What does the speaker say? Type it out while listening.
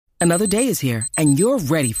Another day is here, and you're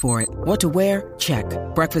ready for it. What to wear? Check.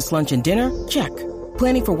 Breakfast, lunch, and dinner? Check.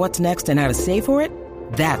 Planning for what's next and how to save for it?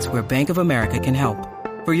 That's where Bank of America can help.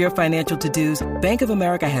 For your financial to-dos, Bank of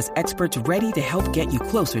America has experts ready to help get you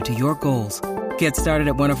closer to your goals. Get started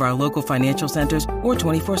at one of our local financial centers or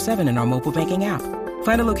 24/7 in our mobile banking app.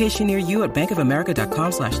 Find a location near you at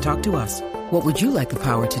bankofamerica.com/talktous. What would you like the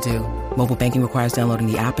power to do? Mobile banking requires downloading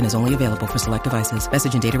the app and is only available for select devices.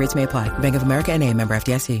 Message and data rates may apply. Bank of America N.A., member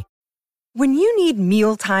FDIC. When you need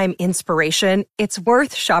mealtime inspiration, it's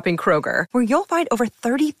worth shopping Kroger, where you'll find over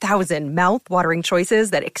 30,000 mouth-watering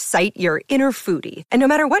choices that excite your inner foodie. And no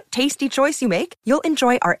matter what tasty choice you make, you'll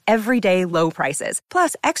enjoy our everyday low prices,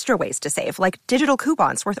 plus extra ways to save, like digital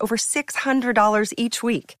coupons worth over $600 each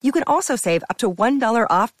week. You can also save up to $1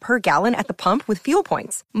 off per gallon at the pump with fuel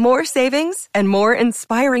points. More savings and more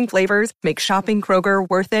inspiring flavors make shopping Kroger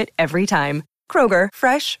worth it every time. Kroger,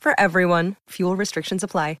 fresh for everyone. Fuel restrictions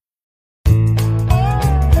apply.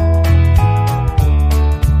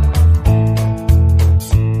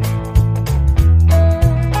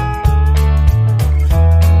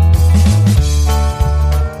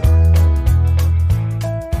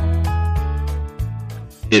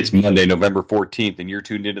 It's Monday, November 14th, and you're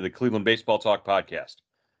tuned into the Cleveland Baseball Talk podcast.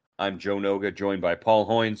 I'm Joe Noga, joined by Paul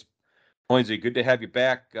Hoynes. Hoynesy, good to have you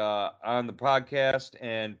back on the podcast,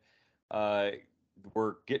 and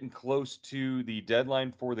we're getting close to the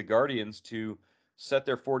deadline for the Guardians to set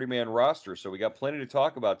their 40-man roster, so we got plenty to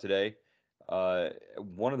talk about today.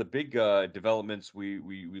 One of the big developments we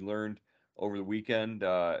learned over the weekend,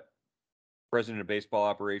 President of Baseball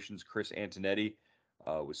Operations Chris Antonetti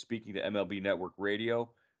was speaking to MLB Network Radio.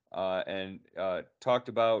 And talked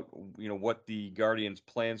about what the Guardians'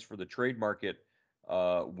 plans for the trade market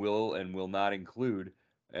will and will not include,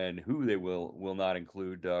 and who they will not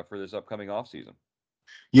include for this upcoming offseason.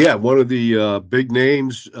 Yeah, one of the big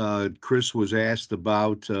names Chris was asked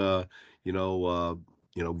about. A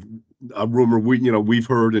rumor we've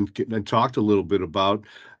heard and talked a little bit about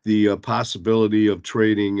the possibility of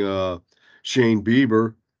trading Shane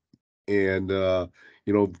Bieber. And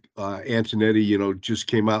Antonetti, just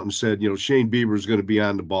came out and said, Shane Bieber is going to be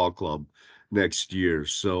on the ball club next year.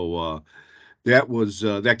 So that was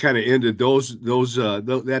that kind of ended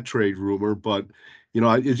that trade rumor. But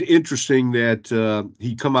it's interesting that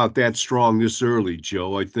he come out that strong this early,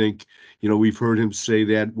 Joe. I think we've heard him say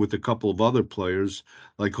that with a couple of other players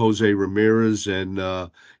like Jose Ramirez, and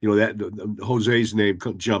that Jose's name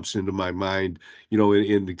jumps into my mind.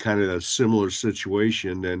 In the kind of a similar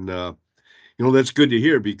situation, and that's good to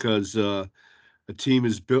hear because a team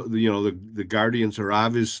is built. The Guardians are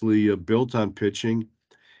obviously built on pitching,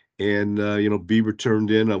 and Bieber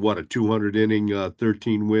turned in a 200 inning,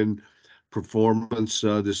 13 win performance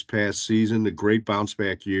this past season, a great bounce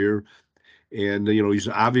back year, and he's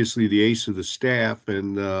obviously the ace of the staff,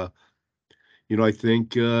 and I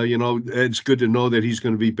think it's good to know that he's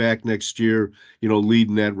going to be back next year,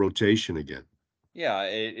 leading that rotation again. Yeah,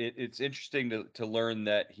 it's interesting to learn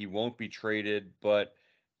that he won't be traded, but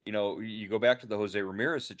you go back to the Jose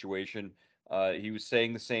Ramirez situation. He was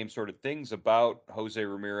saying the same sort of things about Jose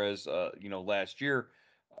Ramirez, last year.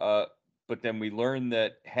 But then we learned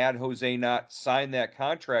that had Jose not signed that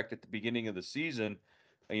contract at the beginning of the season,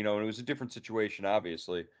 and it was a different situation,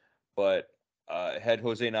 obviously, but had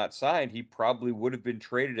Jose not signed, he probably would have been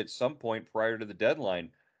traded at some point prior to the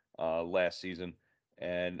deadline last season,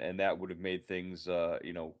 and that would have made things,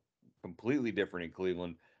 completely different in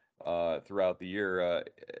Cleveland throughout the year.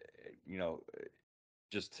 You know,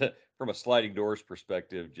 just from a sliding doors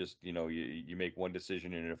perspective, just you make one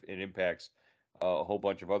decision and it impacts a whole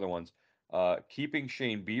bunch of other ones. Keeping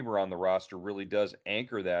Shane Bieber on the roster really does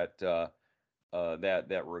anchor that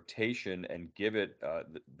rotation and give it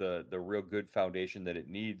the real good foundation that it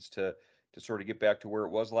needs to sort of get back to where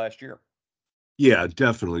it was last year. Yeah,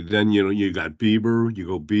 definitely. Then you got Bieber,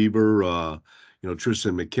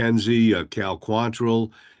 Tristan McKenzie, Cal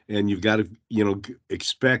Quantrill, and you've got to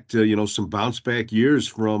expect some bounce back years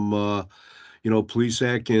from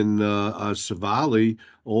Plesac and Savali,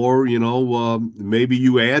 or maybe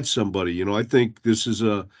you add somebody. I think this is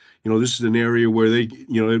an area where they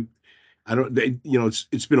I don't they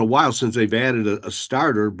it's been a while since they've added a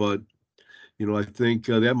starter, but I think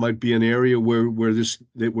that might be an area where this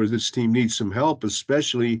team needs some help,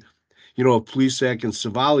 especially if Plesac and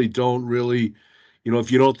Savali don't really,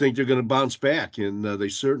 if you don't think they're going to bounce back, and they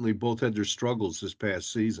certainly both had their struggles this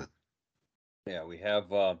past season. Yeah, we have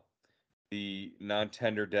the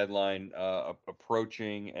non-tender deadline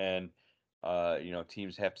approaching, and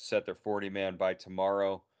teams have to set their 40-man by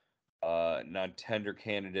tomorrow. Non-tender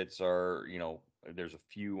candidates are there's a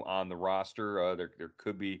few on the roster. There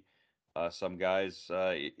could be some guys.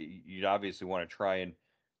 You'd obviously want to try and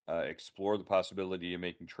explore the possibility of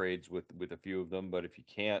making trades with a few of them. But if you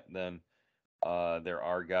can't, then there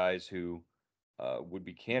are guys who would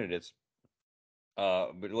be candidates.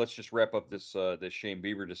 But let's just wrap up this Shane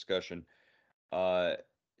Bieber discussion. Uh,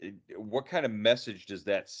 what kind of message does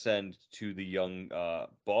that send to the young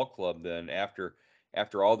ball club then after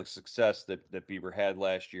all the success that Bieber had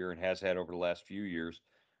last year and has had over the last few years?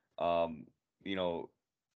 Um, you know,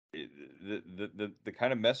 the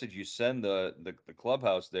kind of message you send the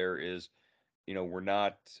clubhouse there is, we're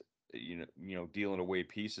not, dealing away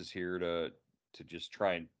pieces here to just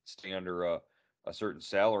try and stay under a certain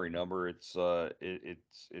salary number. It's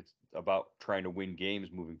about trying to win games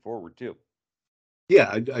moving forward too.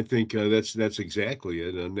 Yeah, I think that's exactly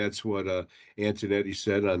it, and that's what Antonetti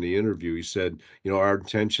said on the interview. He said, our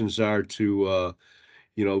intentions are to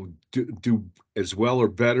do as well or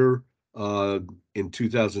better in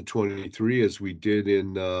 2023 as we did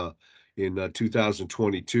in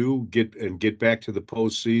 2022. Get back to the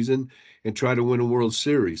postseason and try to win a World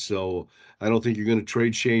Series. So I don't think you're going to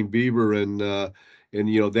trade Shane Bieber and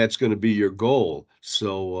that's going to be your goal.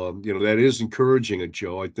 So that is encouraging,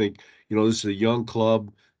 Joe. I think this is a young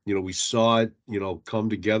club. We saw it come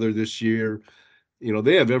together this year.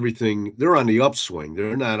 They have everything. They're on the upswing.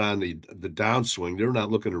 They're not on the downswing. They're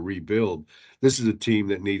not looking to rebuild. This is a team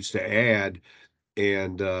that needs to add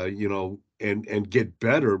and and get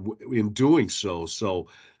better in doing so. So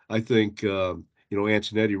I think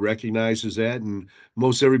Antonetti recognizes that, and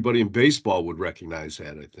most everybody in baseball would recognize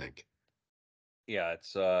that. I think. Yeah,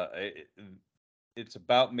 it's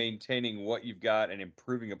about maintaining what you've got and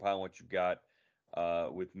improving upon what you've got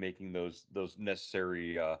with making those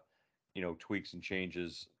necessary tweaks and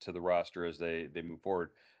changes to the roster as they move forward.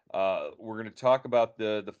 We're going to talk about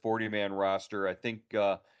the 40 man roster. I think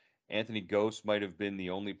Anthony Ghost might have been the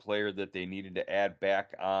only player that they needed to add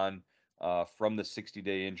back on from the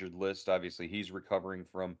 60-day injured list. Obviously, he's recovering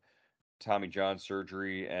from Tommy John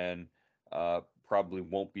surgery and probably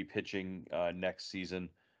won't be pitching next season,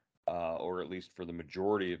 or at least for the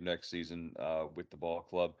majority of next season with the ball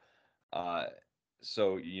club. Uh,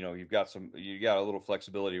 so you got a little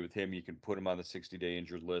flexibility with him. You can put him on the 60-day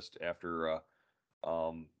injured list after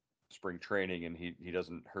spring training, and he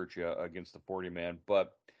doesn't hurt you against the 40 man.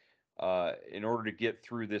 But in order to get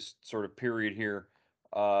through this sort of period here,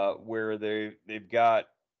 where they've got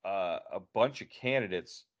a bunch of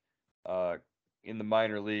candidates uh, in the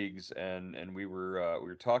minor leagues, and we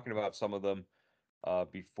were talking about some of them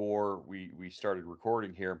before we started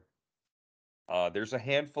recording here. There's a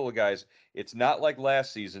handful of guys. It's not like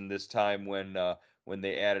last season. This time when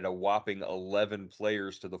they added a whopping 11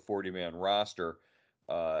 players to the 40-man roster,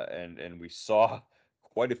 and we saw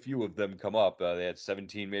quite a few of them come up. They had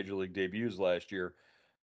 17 major league debuts last year,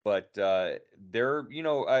 but there,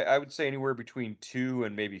 I would say anywhere between two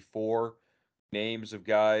and maybe four names of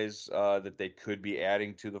guys that they could be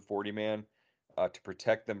adding to the 40 man to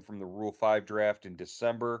protect them from the Rule 5 draft in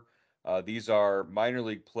December. These are minor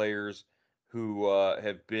league players who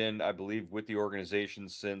have been, I believe, with the organization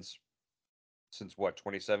since what,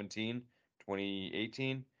 2017,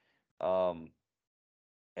 2018, um,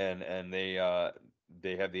 and they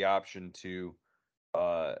have the option to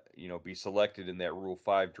be selected in that Rule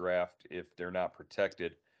 5 draft if they're not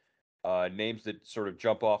protected. Names that sort of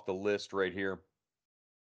jump off the list right here: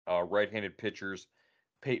 right-handed pitchers,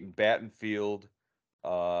 Peyton Battenfield,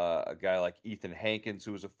 a guy like Ethan Hankins,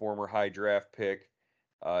 who was a former high draft pick,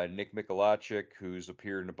 Nick Mikolajczyk, who's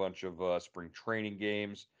appeared in a bunch of spring training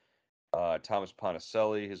games. Thomas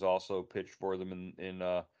Ponticelli has also pitched for them in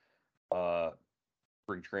uh,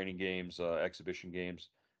 spring training games, exhibition games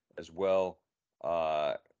as well.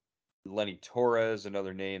 Uh, Lenny Torres,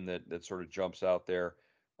 another name that sort of jumps out there.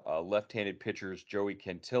 Left-handed pitchers Joey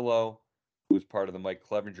Cantillo, who was part of the Mike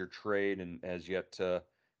Clevenger trade and has yet to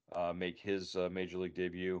make his major league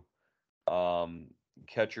debut. Um,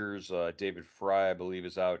 Catchers David Fry, I believe,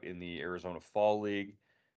 is out in the Arizona Fall League,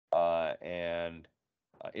 and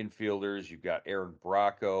infielders you've got Aaron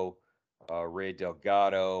Bracco, Ray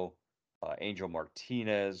Delgado, Angel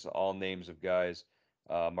Martinez, all names of guys.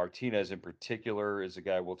 Martinez in particular is a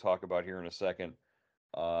guy we'll talk about here in a second.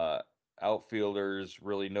 Uh, Outfielders,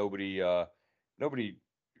 really nobody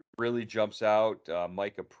really jumps out.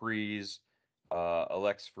 Mike Capriz,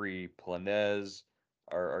 Alex Free Planez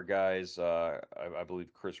are guys. I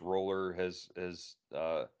believe Chris Roller has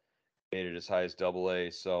made it as high as Double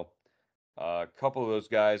A. So a couple of those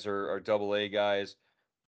guys are Double A guys.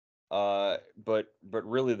 But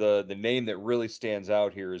really the name that really stands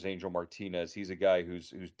out here is Angel Martinez. He's a guy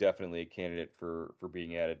who's definitely a candidate for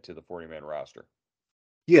being added to the 40-man roster.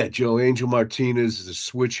 Yeah, Joe Angel Martinez is a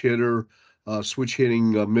switch hitting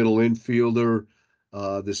middle infielder.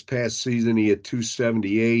 This past season, he had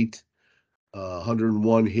 278,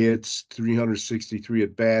 101 hits, 363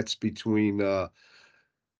 at bats between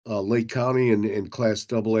Lake County and Class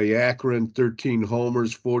AA Akron, 13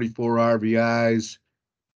 homers, 44 RBIs,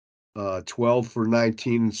 12 for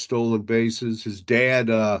 19 in stolen bases. His dad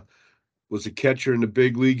was a catcher in the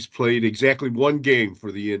big leagues, played exactly one game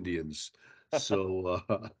for the Indians. So,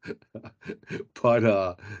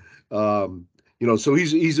 but so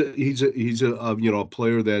he's a a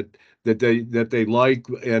player that they like,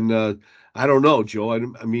 and I don't know, Joe.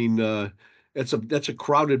 I mean, that's a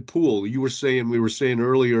crowded pool. We were saying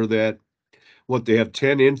earlier that what they have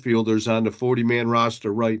 10 infielders on the 40-man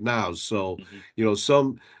roster right now. So,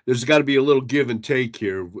 Mhm. there's got to be a little give and take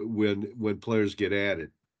here when players get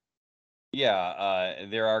added. Yeah,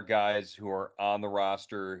 there are guys who are on the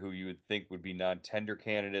roster who you would think would be non-tender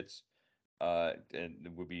candidates,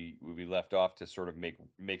 and would be left off to sort of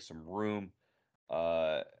make some room.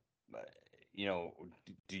 Uh,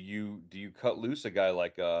 do you cut loose a guy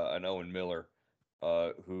like an Owen Miller,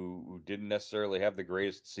 who didn't necessarily have the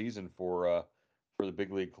greatest season for the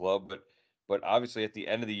big league club, but obviously at the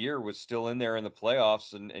end of the year was still in there in the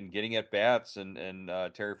playoffs and getting at bats, and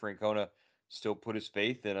Terry Francona still put his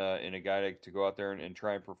faith in a guy to go out there and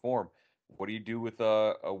try and perform. What do you do with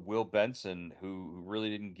a Will Benson who really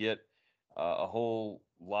didn't get a whole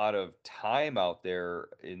lot of time out there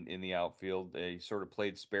in the outfield? He sort of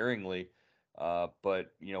played sparingly,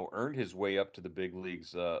 but earned his way up to the big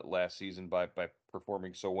leagues last season by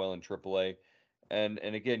performing so well in AAA. And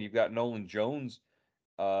again, you've got Nolan Jones,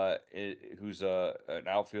 who's an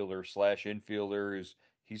outfielder slash infielder.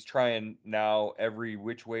 He's trying now every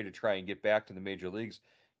which way to try and get back to the major leagues,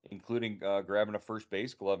 including grabbing a first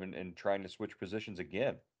base glove and trying to switch positions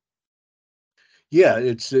again. Yeah,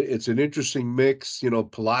 it's an interesting mix.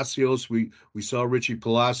 Palacios. We saw Richie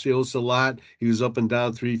Palacios a lot. He was up and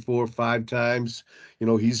down three, four, five times.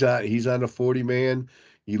 He's on a 40-man.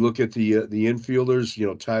 You look at the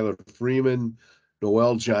infielders. Tyler Freeman,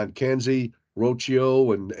 Noel John Kenzie,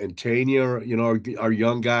 Rocio, and Tania. Our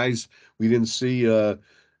young guys. We didn't see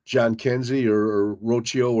John Kenzie or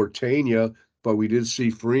Rocio or Tania, but we did see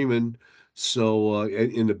Freeman. So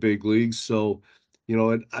in the big leagues. So.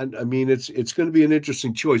 I mean, it's going to be an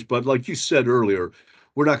interesting choice, but like you said earlier,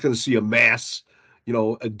 we're not going to see a mass,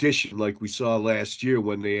 addition like we saw last year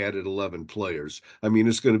when they added 11 players. I mean,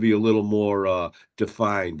 it's going to be a little more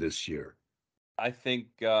defined this year. I think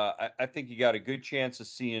you got a good chance of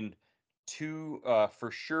seeing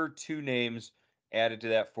for sure two names added to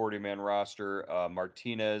that 40-man roster,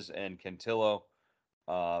 Martinez and Cantillo.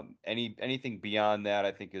 Anything beyond that,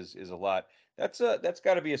 I think is a lot. That's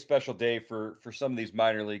got to be a special day for some of these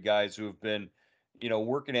minor league guys who have been,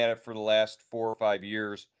 working at it for the last 4 or 5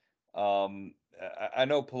 years. I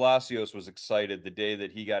know Palacios was excited the day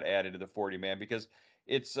that he got added to the 40 man because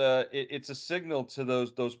it's a signal to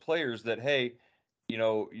those players that, hey,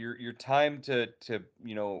 your time to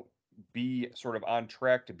be sort of on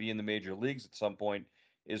track to be in the major leagues at some point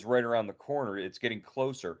is right around the corner. It's getting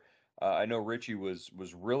closer. I know Richie was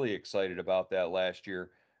really excited about that last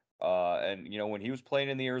year. And when he was playing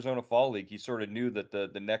in the Arizona Fall League, he sort of knew that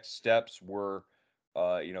the next steps were,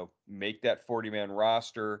 make that 40-man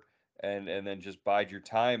roster and then just bide your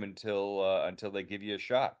time until they give you a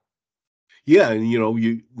shot. Yeah, and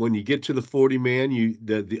you when you get to the 40-man,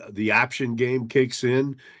 the option game kicks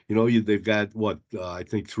in. They've got what I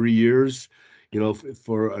think 3 years, Mhm.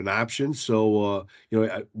 for an option. So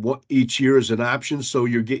what each year is an option. So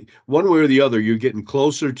you're getting one way or the other. You're getting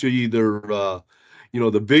closer to either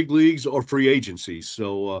the big leagues or free agency.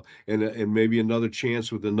 So and maybe another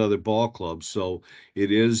chance with another ball club. So it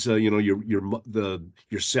is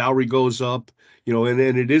your salary goes up. And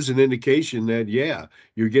it is an indication that yeah,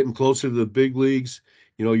 you're getting closer to the big leagues.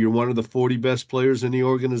 You're one of the 40 best players in the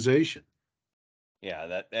organization.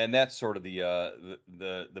 Yeah, that's sort of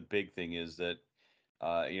the big thing is that,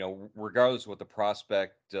 regardless of what the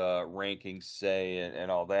prospect rankings say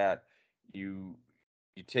and all that, you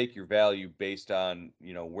you take your value based on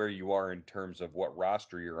where you are in terms of what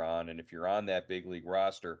roster you're on, and if you're on that big league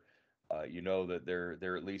roster, you know that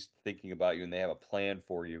they're at least thinking about you and they have a plan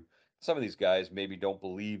for you. Some of these guys maybe don't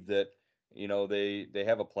believe that they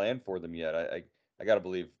have a plan for them yet. I got to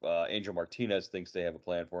believe Angel Martinez thinks they have a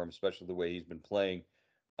plan for him, especially the way he's been playing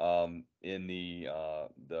in the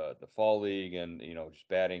fall league and just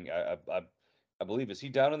batting. I believe. Is he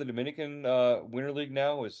down in the Dominican Winter League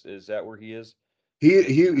now? Is that where he is? He And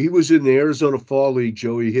he he was in the Arizona Fall League,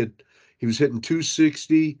 Joe. He was hitting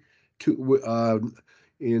 260 two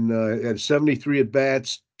in at 73 at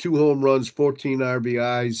bats, 2 home runs, 14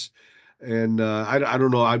 RBIs, and I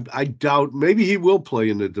don't know. I doubt maybe he will play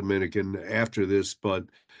in the Dominican after this, but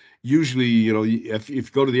usually if you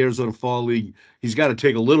go to the Arizona Fall League, he's got to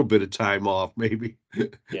take a little bit of time off maybe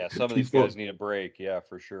yeah, some of these before. guys need a break. Yeah,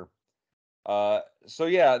 for sure. So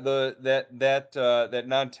yeah, that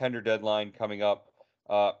non-tender deadline coming up.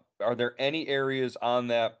 Uh, are there any areas on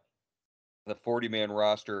that the 40-man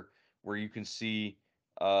roster where you can see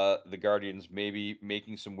the Guardians maybe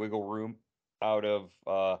making some wiggle room out of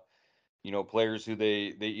players who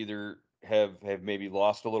they either have maybe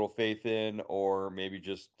lost a little faith in, or maybe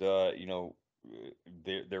just they're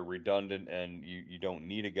redundant and you don't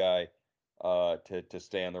need a guy to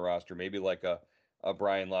stay on the roster. Maybe like a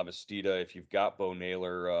Brian Lavastida if you've got Bo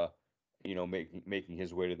Naylor, making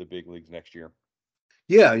his way to the big leagues next year.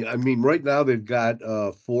 Yeah, I mean, right now they've got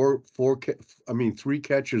I mean, three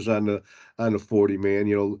catchers on the 40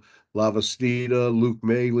 man. Lavastida, Luke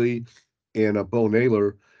Maley, and Bo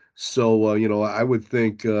Naylor. So I would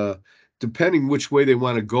think depending which way they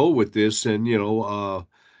want to go with this, and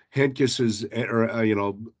Henkes is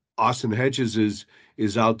or Austin Hedges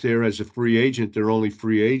is out there as a free agent. They're only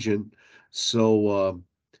free agent, so.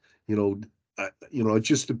 You know, it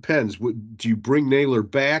just depends. Do you bring Naylor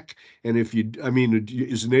back? And if you, I mean,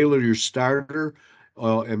 is Naylor your starter?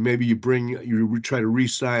 And maybe you try to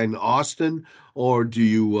re-sign Austin, or do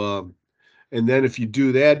you? And then if you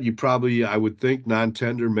do that, you probably, I would think,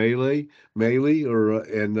 non-tender Melee, or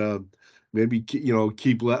and maybe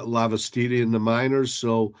keep Lavastida in the minors.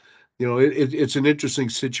 So, it's an interesting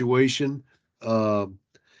situation. Uh,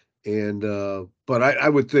 and but I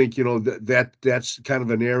would think that's kind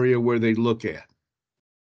of an area where they look at.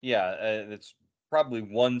 Yeah, it's probably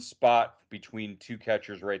one spot between two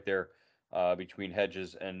catchers right there, between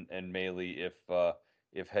Hedges and Maley,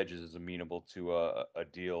 if Hedges is amenable to a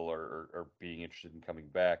deal or being interested in coming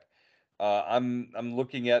back. I'm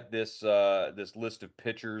looking at this list of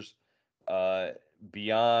pitchers uh,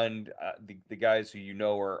 beyond the guys who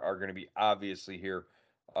are going to be obviously here.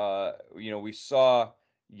 We saw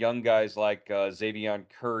young guys like Xavier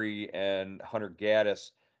Curry and Hunter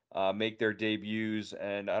Gaddis make their debuts,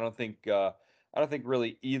 and I don't think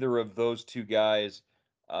really either of those two guys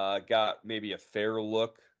got maybe a fair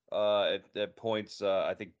look at points.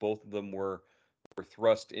 I think both of them were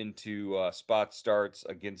thrust into spot starts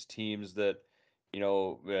against teams that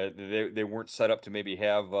they weren't set up to maybe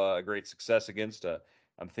have great success against.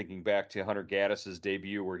 I'm thinking back to Hunter Gaddis's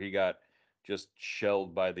debut where he got just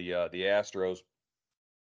shelled by the Astros.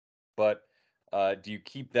 But do you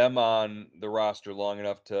keep them on the roster long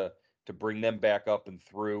enough to bring them back up and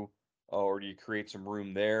through, or do you create some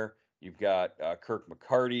room there? You've got Kirk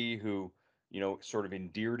McCarty, who sort of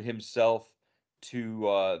endeared himself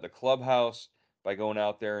to the clubhouse by going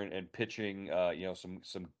out there and pitching,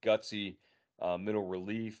 some gutsy middle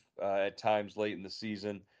relief at times late in the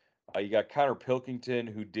season. You got Connor Pilkington,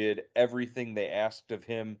 who did everything they asked of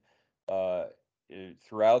him uh,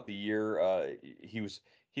 throughout the year. He was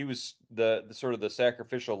the sort of the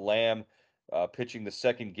sacrificial lamb, pitching the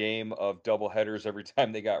second game of double headers every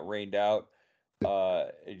time they got rained out.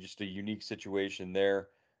 Just a unique situation there,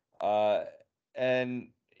 uh, and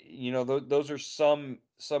those are some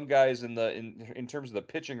guys in terms of the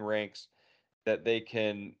pitching ranks that they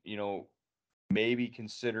can maybe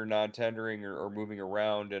consider non-tendering or moving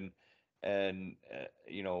around and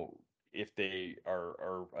if they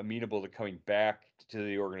are amenable to coming back to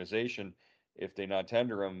the organization, if they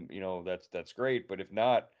non-tender them, that's great. But if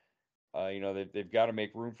not, they've got to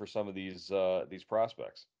make room for some of these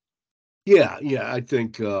prospects. Yeah, yeah, I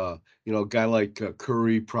think a guy like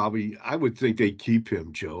Curry probably. I would think they'd keep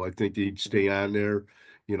him, Joe. I think he'd Mhm. stay on there.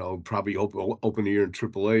 Probably open the year in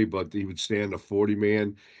AAA, but he would stay on the 40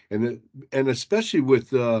 man, and and especially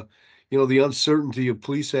with the uncertainty of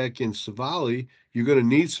Plesac and Savali, you're going to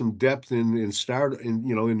need some depth in start in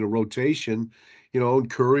the rotation. And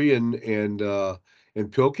Curry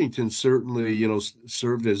and Pilkington certainly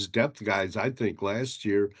served as depth guys. I think last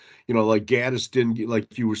year. Like Gaddis didn't get,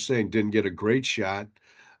 like you were saying, didn't get a great shot,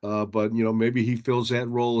 but maybe he fills that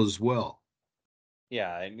role as well.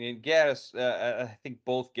 Yeah, and Gaddis, I think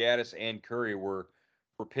both Gaddis and Curry were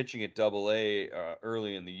pitching at Double A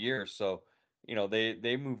early in the year, so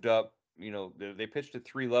they moved up. They pitched at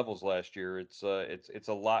three levels last year. It's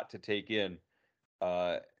a lot to take in,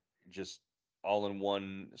 uh, just all in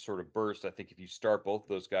one sort of burst. I think if you start both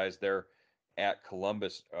those guys there at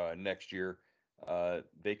Columbus next year,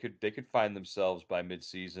 they could find themselves by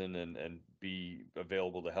midseason and be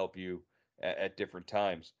available to help you at different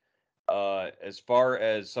times. As far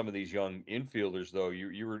as some of these young infielders, though,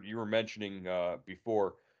 you were mentioning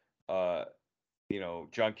before, uh,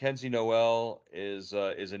 John Kenzie Noel is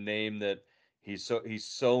a name that he's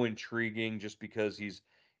so intriguing just because he's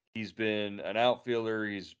been an outfielder,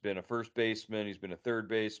 he's been a first baseman, he's been a third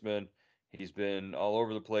baseman, he's been all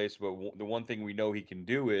over the place. But the one thing we know he can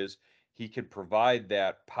do is he can provide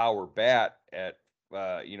that power bat at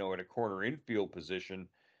a corner infield position.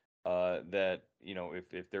 That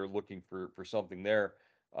if they're looking for something there,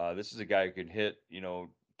 this is a guy who can hit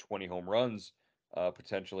 20 home runs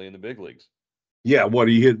potentially in the big leagues. Yeah, what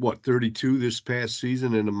he hit, what, 32 this past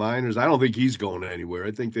season in the minors. I don't think he's going anywhere.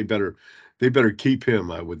 I think they better keep him,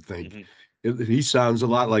 I would think. Hmm. He sounds a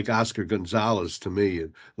lot like Oscar Gonzalez to me,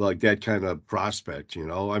 like that kind of prospect.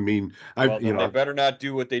 I mean, Well, then they I've better not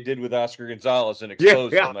do what they did with Oscar Gonzalez and yeah,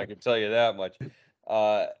 expose yeah. him. I can tell you that much.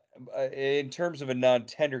 Uh, in terms of a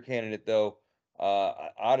non-tender candidate, though,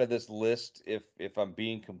 out of this list, if I'm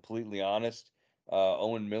being completely honest,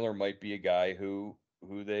 Owen Miller might be a guy who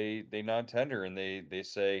they non-tender and they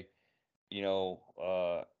say, you know,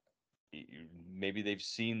 uh, maybe they've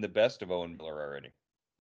seen the best of Owen Miller already.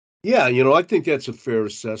 Yeah, I think that's a fair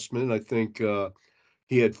assessment. I think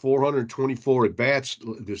he had 424 at bats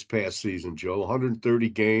this past season, Joe. 130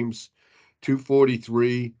 games,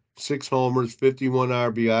 243, 6 homers, 51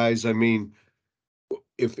 RBIs. I mean,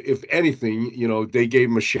 if anything, they gave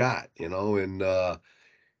him a shot, and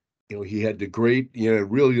he had the great,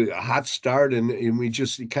 really a hot start, and we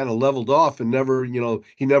just he kind of leveled off and never,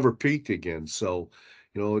 he never peaked again. So,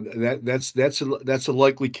 that's a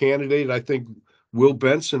likely candidate. I think Will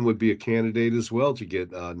Benson would be a candidate as well to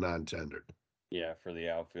get non-tendered. Yeah, for the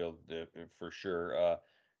outfield, for sure.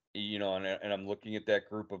 And I'm looking at that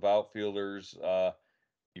group of outfielders.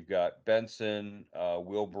 You've got Benson,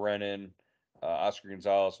 Will Brennan, Oscar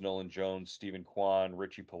Gonzalez, Nolan Jones, Stephen Kwan,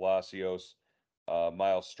 Richie Palacios,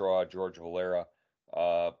 Miles Straw, George Valera.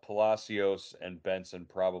 Palacios and Benson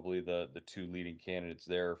probably the two leading candidates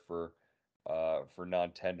there for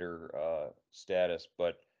non-tender status.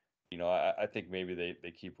 But I think maybe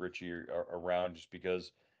they keep Richie around just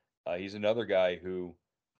because he's another guy who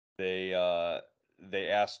they uh, they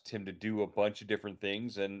asked him to do a bunch of different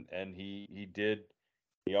things, and he did.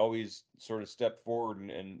 He always sort of stepped forward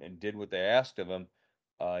and did what they asked of him.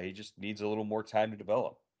 He just needs a little more time to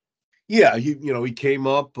develop. Yeah, he came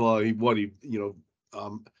up. Terry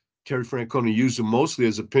Francona used him mostly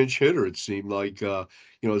as a pinch hitter. It seemed like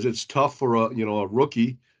it's tough for a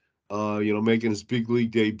rookie, making his big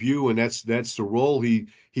league debut, and that's the role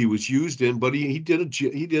he was used in. But he did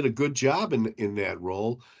a good job in that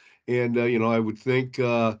role, and I would think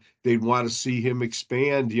they'd want to see him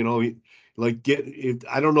expand. I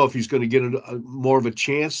don't know if he's going to get more of a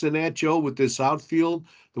chance than that, Joe, with this outfield,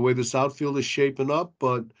 the way this outfield is shaping up,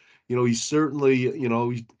 but he certainly,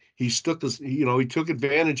 he took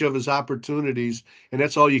advantage of his opportunities, and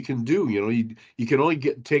that's all you can do. You can only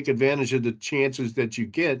take advantage of the chances that you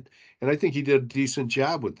get, and I think he did a decent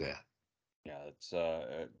job with that. Yeah, it's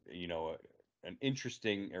an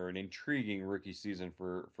interesting or an intriguing rookie season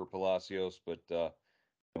for Palacios, but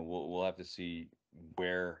we'll have to see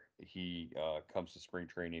where he comes to spring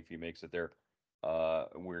training if he makes it there,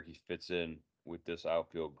 where he fits in with this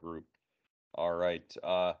outfield group. All right.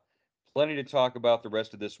 Plenty to talk about the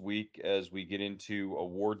rest of this week as we get into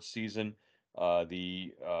awards season.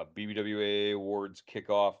 The BBWAA awards kick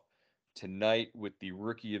off tonight with the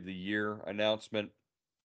Rookie of the Year announcement.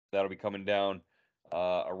 That'll be coming down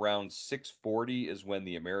around 6:40 is when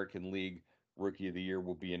the American League Rookie of the Year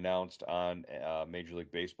will be announced on Major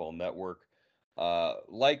League Baseball Network.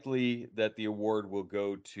 Likely that the award will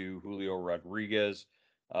go to Julio Rodriguez.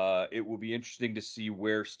 It will be interesting to see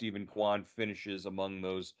where Stephen Kwan finishes among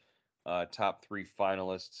those top three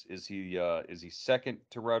finalists. Is he second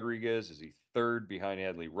to Rodriguez? Is he third behind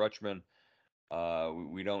Adley Rutschman?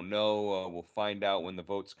 We don't know. We'll find out when the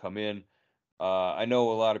votes come in. I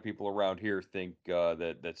know a lot of people around here think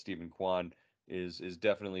that Stephen Kwan is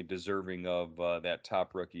definitely deserving of that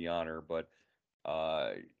top rookie honor, but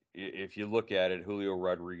if you look at it, Julio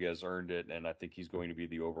Rodriguez earned it, and I think he's going to be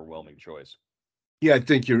the overwhelming choice. Yeah, I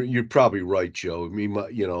think you're probably right, Joe. I mean,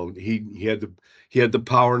 he had the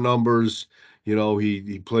power numbers.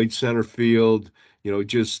 He played center field.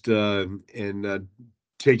 Just and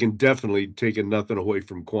definitely taking nothing away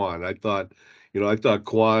from Quan. I thought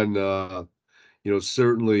Quan,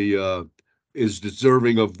 certainly. is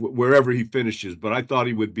deserving of wherever he finishes. But I thought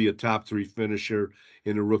he would be a top three finisher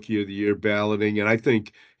in the Rookie of the Year balloting, and I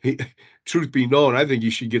think he, truth be known, I think he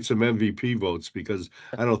should get some MVP votes because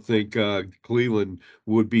I don't think Cleveland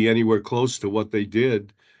would be anywhere close to what they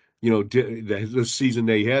did, the season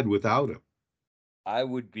they had without him. I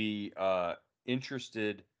would be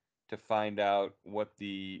interested to find out what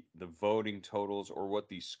the voting totals or what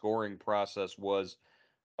the scoring process was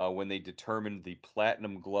when they determined the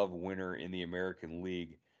Platinum Glove winner in the American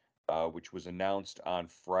League, which was announced on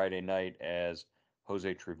Friday night as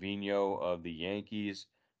Jose Trevino of the Yankees.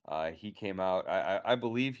 He came out. I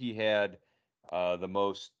believe he had the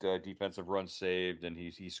most defensive runs saved, and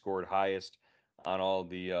he scored highest on all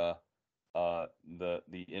the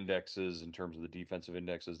indexes in terms of the defensive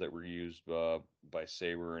indexes that were used by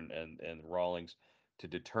Saber and Rawlings to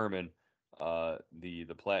determine the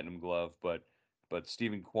Platinum Glove, but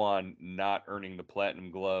Stephen Kwan not earning the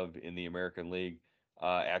Platinum Glove in the American League,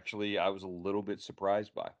 actually, I was a little bit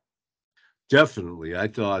surprised by. Definitely, I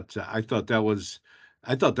thought that was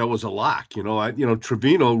a lock.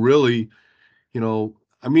 Trevino really.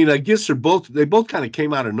 I mean, I guess they both kind of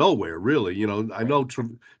came out of nowhere, really. I Right. know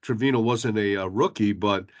Trevino wasn't a rookie,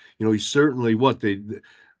 but he certainly he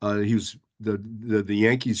was the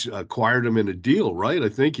Yankees acquired him in a deal, right? I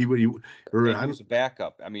think he or And I he don't, was a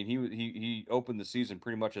backup. I mean, he opened the season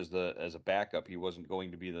pretty much as a backup. He wasn't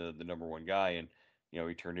going to be the number one guy, and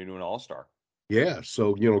he turned into an all-star. yeah.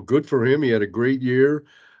 So good for him. He had a great year,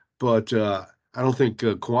 but I don't think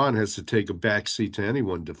Kwan has to take a back seat to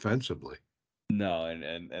anyone defensively. No,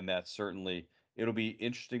 and that's certainly it'll be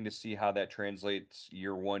interesting to see how that translates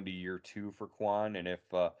year one to year two for Quan, and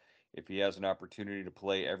if he has an opportunity to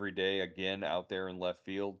play every day again out there in left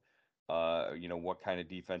field, what kind of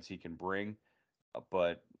defense he can bring.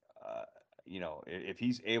 But uh, if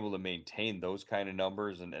he's able to maintain those kind of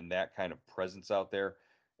numbers and that kind of presence out there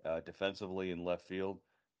defensively in left field,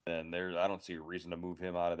 then I don't see a reason to move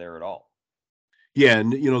him out of there at all. Yeah,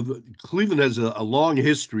 and Cleveland has a long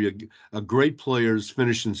history of great players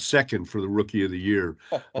finishing second for the Rookie of the Year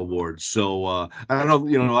award. So I don't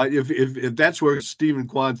know, if that's where Stephen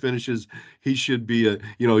Kwan finishes, he should be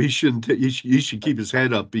he shouldn't he should keep his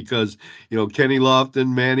head up because Kenny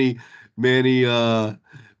Lofton, Manny Manny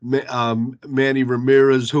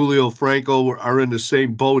Ramirez, Julio Franco are in the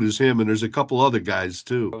same boat as him, and there's a couple other guys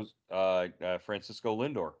too. Francisco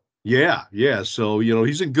Lindor. Yeah, yeah. So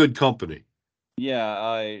he's in good company. Yeah,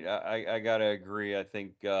 I gotta agree. I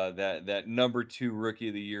think that number two rookie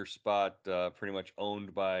of the year spot, pretty much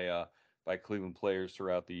owned by Cleveland players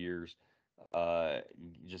throughout the years. Uh,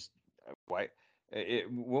 just why?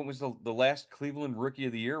 What was the last Cleveland rookie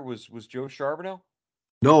of the year? Was Joe Charbonneau?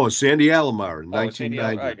 No, Sandy Alomar in Oh, it's Sandy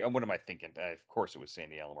Alomar. 1990. What am I thinking? Of course, it was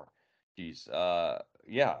Sandy Alomar. Jeez.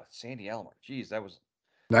 Yeah, Sandy Alomar. Jeez, that was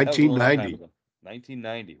a long time 1990. ago.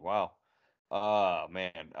 1990. Wow.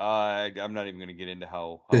 Man. I'm not even going to get into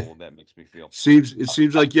how old that makes me feel. It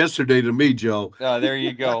seems like yesterday to me, Joe. There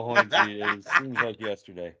you go, Hoinsey. It seems like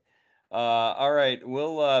yesterday. All right,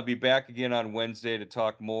 we'll be back again on Wednesday to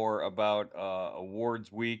talk more about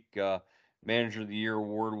awards week. Manager of the Year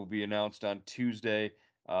award will be announced on Tuesday,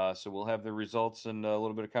 so we'll have the results and a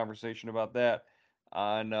little bit of conversation about that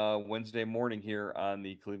on Wednesday morning here on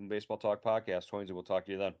the Cleveland Baseball Talk podcast. Hoinsey, we'll talk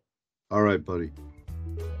to you then. All right, buddy.